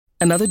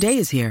Another day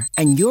is here,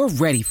 and you're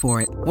ready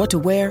for it. What to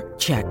wear?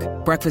 Check.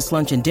 Breakfast,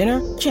 lunch, and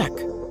dinner? Check.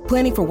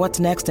 Planning for what's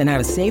next and how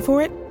to save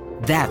for it?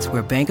 That's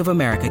where Bank of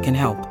America can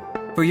help.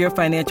 For your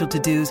financial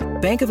to-dos,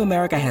 Bank of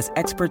America has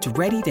experts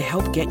ready to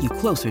help get you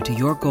closer to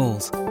your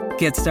goals.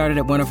 Get started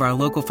at one of our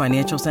local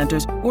financial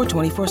centers or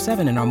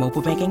 24/7 in our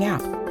mobile banking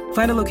app.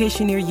 Find a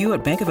location near you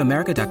at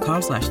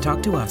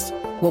bankofamerica.com/talktous.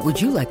 What would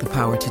you like the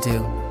power to do?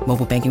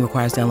 Mobile banking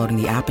requires downloading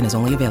the app and is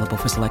only available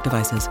for select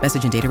devices.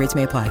 Message and data rates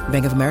may apply.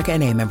 Bank of America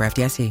N.A., member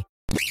FDIC.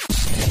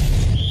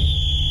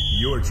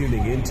 You're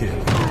tuning into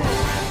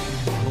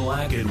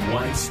Black and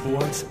White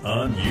Sports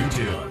on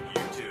YouTube.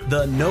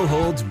 The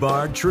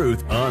no-holds-barred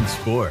truth on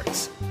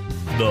sports.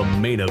 The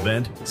main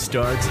event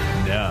starts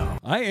now.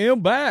 I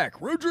am back.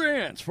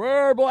 Rudrance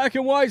for Black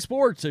and White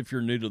Sports. If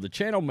you're new to the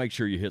channel, make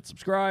sure you hit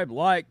subscribe,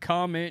 like,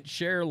 comment,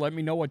 share. Let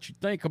me know what you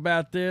think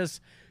about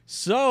this.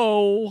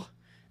 So,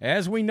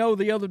 as we know,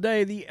 the other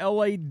day, the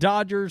LA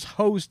Dodgers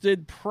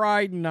hosted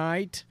Pride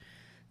Night.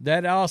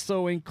 That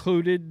also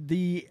included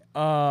the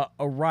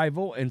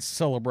arrival and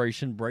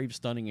celebration, brave,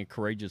 stunning, and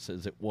courageous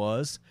as it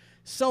was,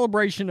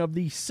 celebration of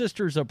the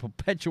Sisters of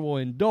Perpetual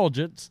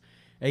Indulgence,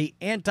 a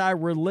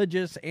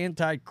anti-religious,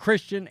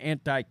 anti-Christian,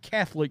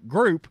 anti-Catholic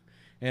group.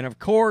 And, of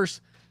course,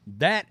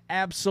 that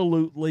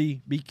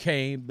absolutely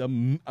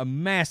became a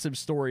massive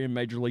story in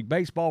Major League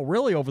Baseball,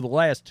 really over the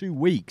last 2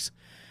 weeks.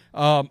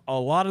 A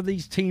lot of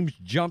these teams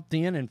jumped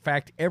in. In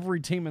fact, every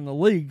team in the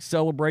league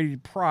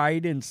celebrated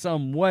Pride in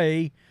some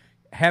way,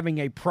 having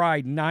a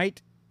Pride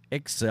Night,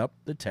 except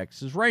the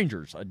Texas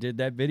Rangers. I did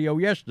that video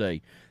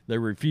yesterday. They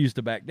refused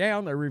to back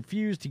down. They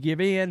refused to give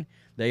in.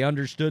 They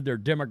understood their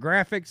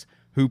demographics,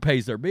 who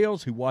pays their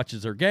bills, who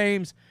watches their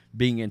games,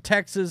 being in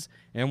Texas,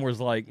 and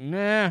was like,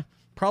 nah,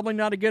 probably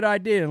not a good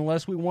idea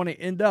unless we want to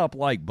end up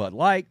like Bud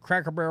Light,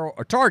 Cracker Barrel,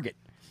 or Target,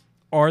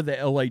 or the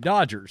LA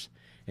Dodgers.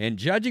 And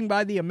judging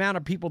by the amount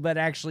of people that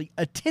actually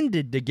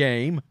attended the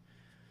game,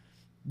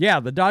 yeah,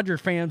 the Dodgers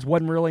fans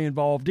wasn't really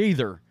involved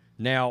either.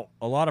 Now,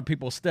 a lot of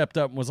people stepped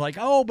up and was like,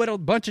 oh, but a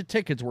bunch of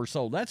tickets were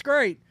sold. That's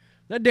great.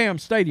 That damn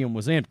stadium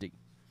was empty.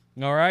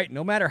 All right?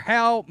 No matter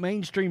how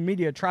mainstream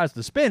media tries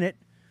to spin it,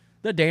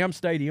 the damn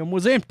stadium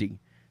was empty.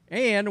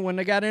 And when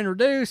they got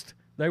introduced,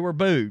 they were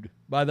booed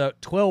by the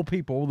 12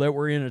 people that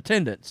were in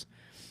attendance.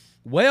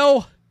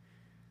 Well,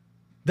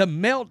 the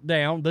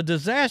meltdown, the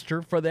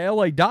disaster for the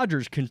LA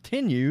Dodgers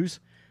continues,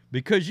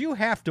 because you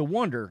have to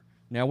wonder.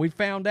 Now, we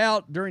found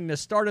out during the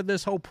start of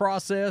this whole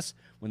process,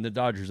 when the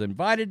Dodgers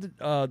invited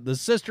the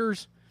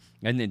sisters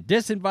and then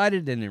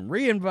disinvited and then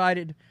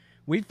reinvited,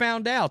 we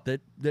found out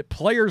that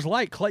players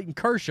like Clayton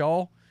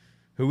Kershaw,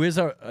 who is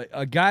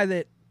a guy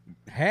that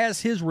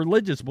has his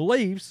religious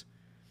beliefs,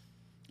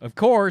 of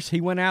course, he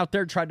went out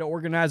there, tried to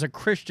organize a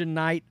Christian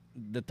night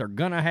that they're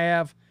going to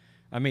have.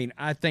 I mean,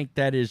 I think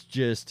that is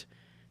just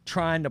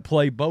trying to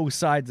play both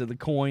sides of the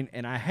coin,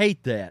 and I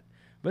hate that.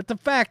 But the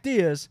fact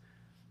is,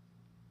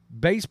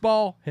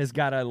 baseball has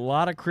got a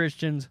lot of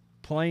Christians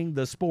playing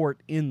the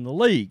sport in the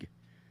league.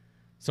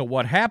 So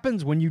what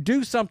happens when you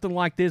do something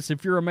like this,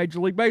 if you're a Major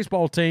League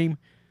Baseball team,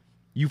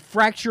 you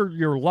fracture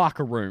your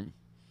locker room.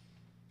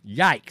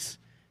 Yikes.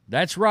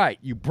 That's right.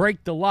 You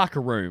break the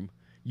locker room.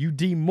 You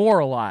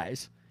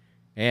demoralize.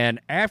 And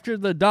after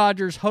the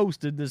Dodgers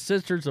hosted the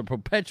Sisters of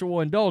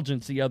Perpetual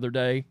Indulgence the other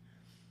day,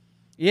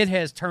 it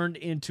has turned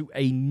into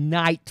a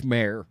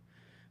nightmare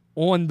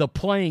on the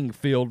playing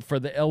field for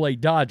the LA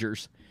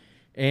Dodgers.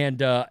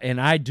 And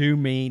I do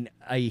mean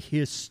a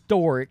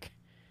historic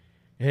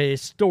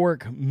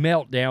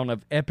meltdown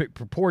of epic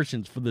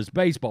proportions for this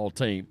baseball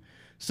team.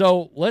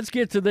 So let's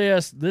get to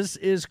this. This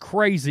is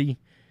crazy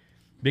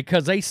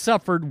because they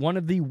suffered one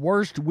of the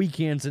worst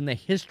weekends in the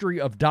history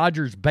of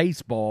Dodgers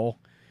baseball,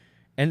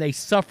 and they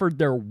suffered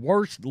their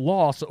worst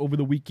loss over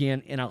the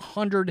weekend in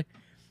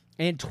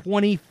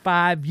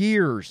 125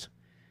 years.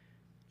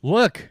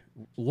 Look,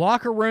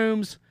 locker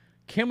rooms,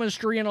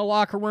 chemistry in a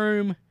locker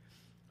room,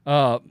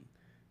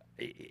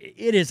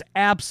 it is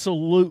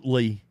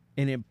absolutely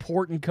an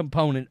important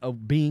component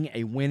of being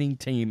a winning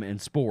team in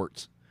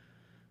sports,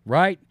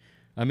 right?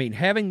 I mean,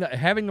 having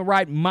the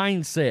right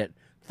mindset,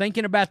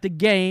 thinking about the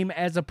game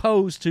as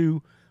opposed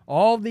to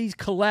all these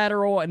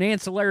collateral and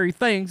ancillary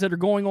things that are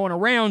going on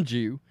around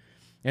you.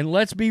 And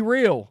let's be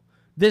real,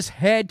 this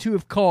had to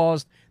have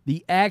caused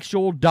the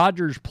actual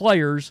Dodgers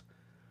players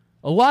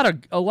a lot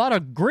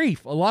of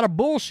grief, a lot of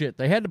bullshit.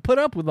 They had to put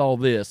up with all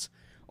this,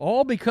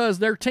 all because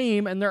their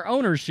team and their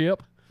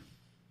ownership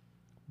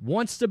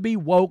wants to be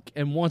woke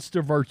and wants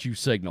to virtue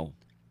signal.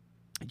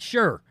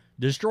 Sure,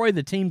 destroy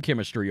the team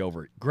chemistry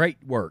over it. Great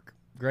work.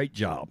 Great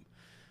job.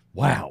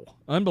 Wow.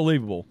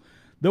 Unbelievable.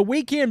 The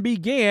weekend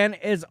began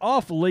as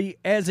awfully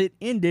as it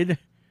ended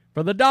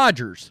for the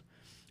Dodgers.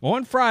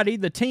 On Friday,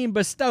 the team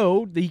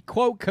bestowed the,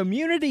 quote,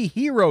 Community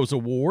Heroes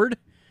Award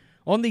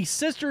on the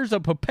Sisters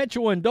of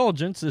Perpetual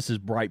Indulgence. This is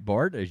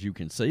Breitbart, as you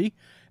can see.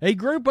 A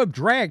group of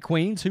drag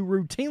queens who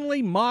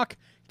routinely mock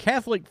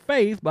Catholic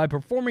faith by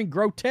performing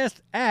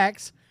grotesque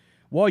acts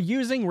while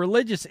using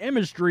religious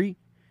imagery,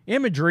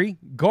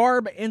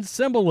 garb, and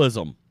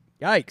symbolism.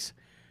 Yikes.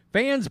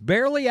 Fans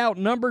barely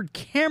outnumbered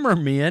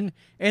cameramen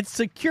and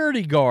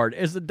security guard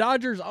as the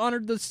Dodgers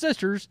honored the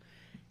sisters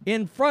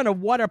in front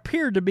of what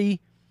appeared to be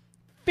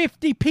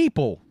 50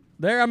 people.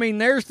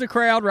 There's the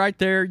crowd right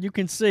there. You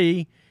can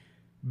see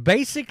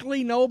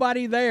basically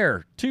nobody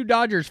there. 2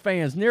 Dodgers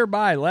fans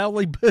nearby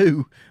loudly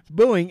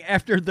booing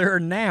after they're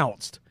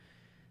announced.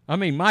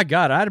 My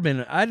God, I'd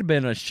have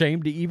been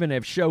ashamed to even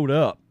have showed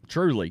up,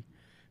 truly.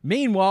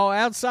 Meanwhile,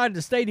 outside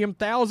the stadium,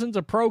 thousands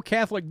of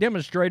pro-Catholic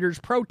demonstrators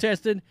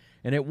protested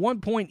and at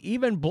one point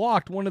even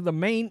blocked one of the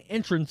main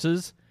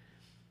entrances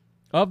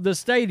of the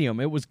stadium.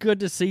 It was good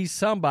to see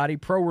somebody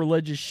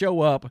pro-religious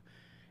show up,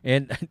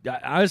 and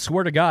I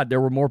swear to God,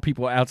 there were more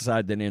people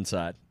outside than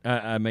inside.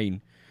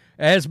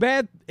 As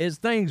bad as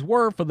things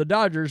were for the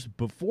Dodgers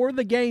before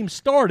the game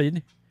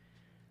started,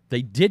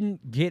 they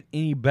didn't get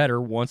any better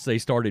once they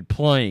started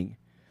playing.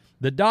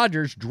 The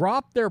Dodgers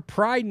dropped their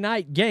Pride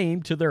Night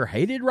game to their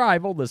hated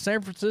rival, the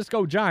San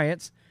Francisco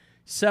Giants,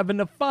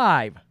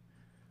 7-5.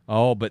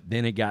 Oh, but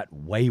then it got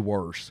way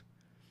worse.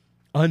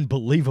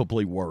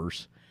 Unbelievably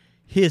worse.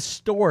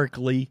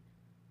 Historically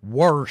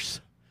worse.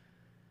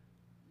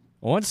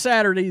 On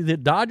Saturday, the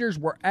Dodgers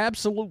were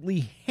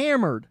absolutely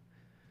hammered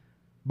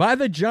by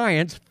the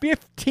Giants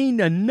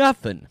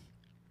 15-0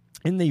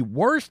 in the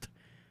worst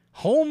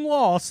home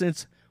loss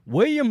since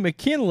William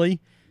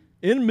McKinley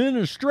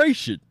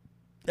administration.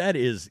 That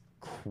is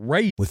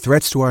crazy. With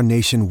threats to our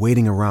nation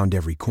waiting around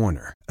every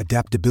corner,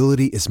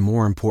 adaptability is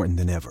more important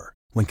than ever.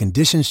 When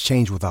conditions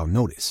change without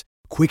notice,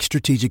 quick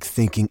strategic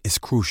thinking is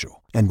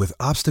crucial. And with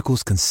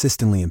obstacles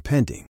consistently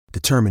impending,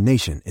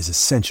 determination is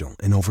essential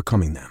in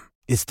overcoming them.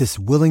 It's this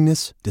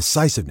willingness,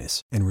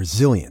 decisiveness, and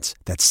resilience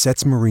that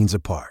sets Marines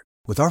apart.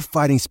 With our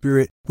fighting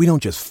spirit, we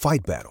don't just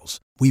fight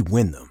battles, we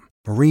win them.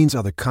 Marines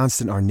are the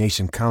constant our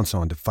nation counts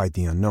on to fight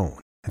the unknown.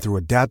 And through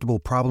adaptable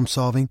problem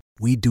solving,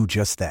 we do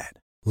just that.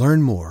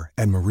 Learn more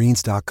at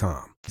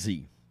Marines.com.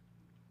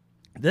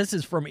 This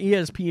is from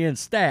ESPN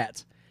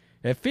Stats.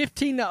 At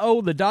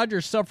 15-0, the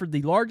Dodgers suffered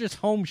the largest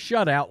home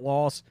shutout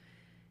loss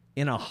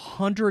in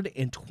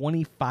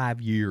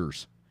 125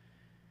 years.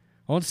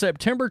 On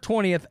September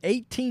 20th,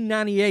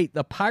 1898,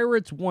 the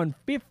Pirates won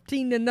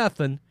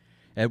 15-0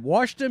 at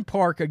Washington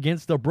Park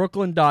against the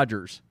Brooklyn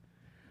Dodgers.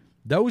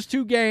 Those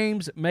 2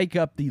 games make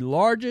up the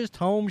largest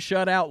home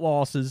shutout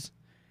losses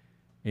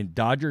in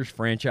Dodgers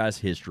franchise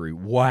history.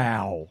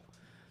 Wow.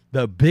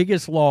 The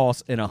biggest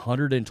loss in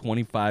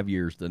 125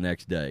 years the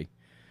next day.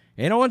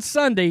 And on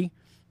Sunday,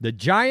 the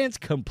Giants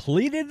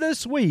completed the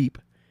sweep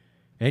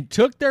and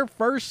took their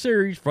first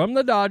series from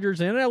the Dodgers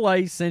in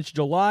LA since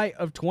July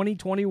of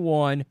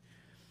 2021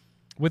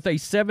 with a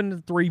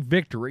 7-3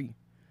 victory.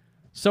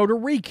 So to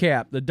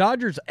recap, the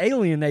Dodgers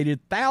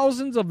alienated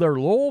thousands of their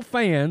loyal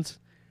fans,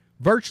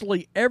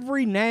 virtually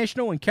every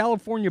national and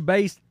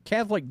California-based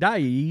Catholic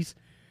diocese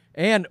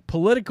and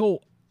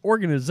political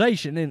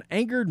organization, and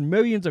angered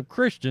millions of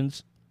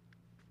Christians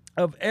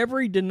of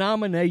every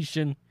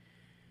denomination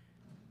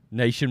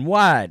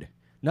nationwide.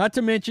 Not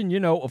to mention,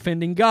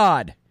 offending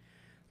God.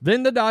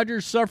 Then the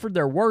Dodgers suffered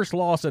their worst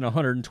loss in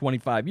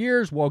 125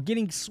 years while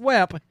getting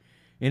swept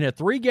in a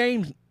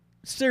 3-game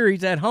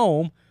series at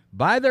home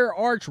by their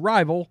arch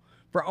rival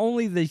for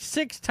only the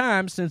 6th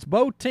time since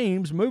both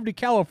teams moved to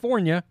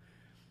California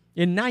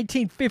in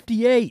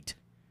 1958.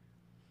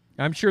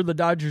 I'm sure the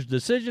Dodgers'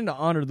 decision to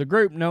honor the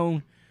group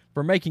known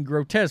for making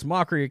grotesque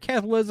mockery of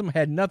Catholicism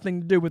had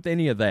nothing to do with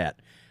any of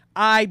that.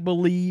 I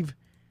believe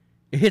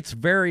it's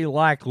very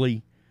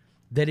likely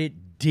that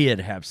it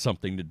did have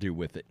something to do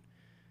with it.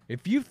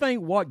 If you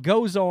think what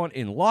goes on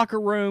in locker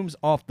rooms,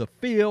 off the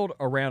field,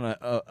 around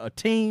a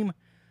team,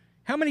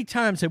 how many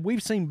times have we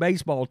seen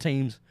baseball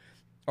teams,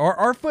 or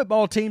our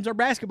football teams, or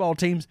basketball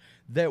teams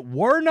that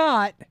were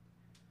not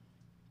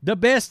the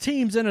best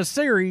teams in a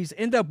series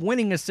end up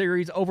winning a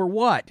series over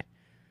what?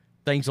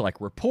 Things like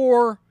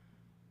rapport,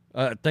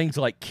 things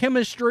like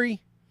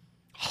chemistry,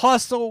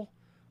 hustle,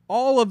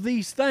 all of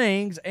these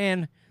things,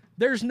 and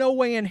there's no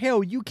way in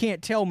hell you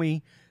can't tell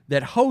me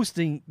that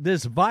hosting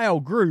this vile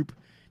group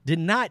did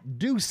not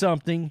do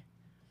something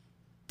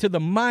to the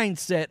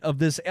mindset of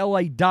this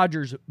LA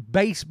Dodgers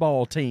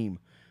baseball team.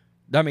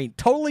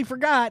 Totally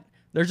forgot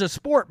there's a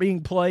sport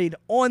being played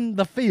on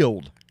the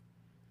field.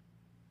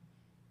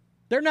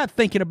 They're not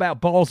thinking about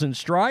balls and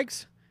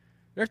strikes.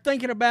 They're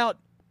thinking about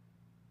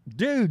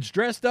dudes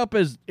dressed up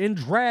in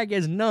drag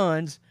as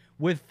nuns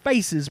with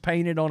faces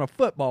painted on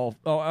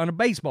a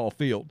baseball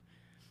field.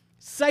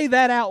 Say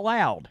that out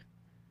loud.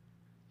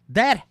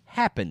 That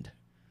happened.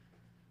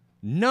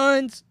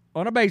 Nuns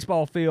on a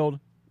baseball field,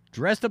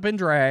 dressed up in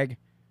drag,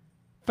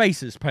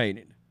 faces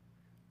painted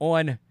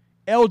on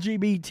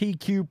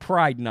LGBTQ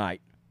Pride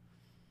Night.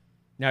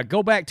 Now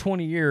go back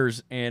 20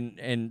 years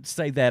and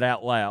say that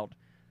out loud.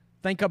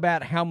 Think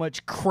about how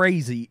much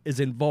crazy is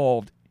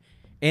involved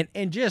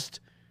and just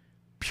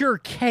pure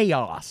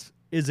chaos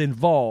is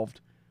involved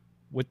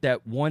with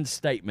that one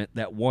statement,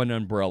 that one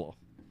umbrella.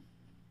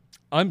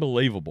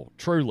 Unbelievable,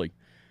 truly.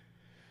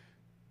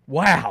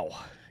 Wow.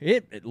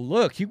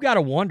 Look, you've got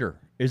to wonder,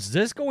 is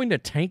this going to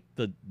tank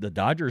the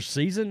Dodgers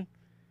season?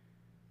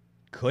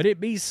 Could it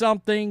be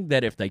something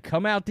that if they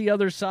come out the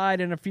other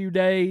side in a few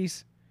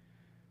days,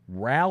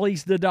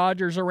 rallies the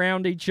Dodgers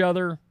around each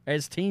other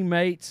as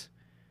teammates,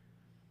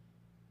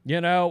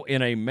 in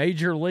a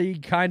major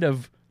league kind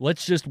of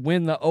let's just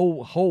win the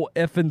whole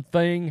effing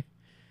thing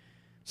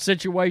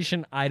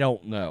situation? I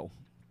don't know.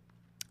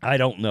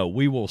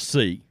 We will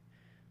see.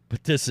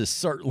 But this is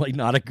certainly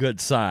not a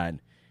good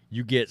sign.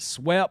 You get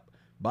swept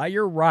by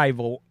your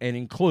rival and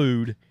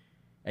include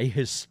a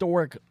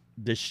historic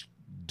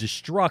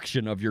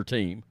destruction of your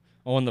team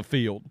on the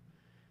field.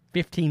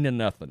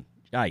 15-0.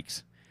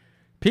 Yikes.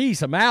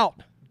 Peace. I'm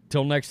out.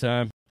 Till next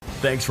time.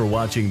 Thanks for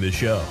watching the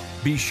show.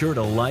 Be sure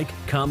to like,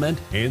 comment,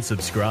 and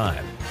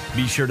subscribe.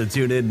 Be sure to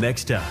tune in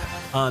next time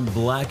on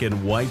Black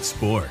and White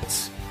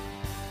Sports.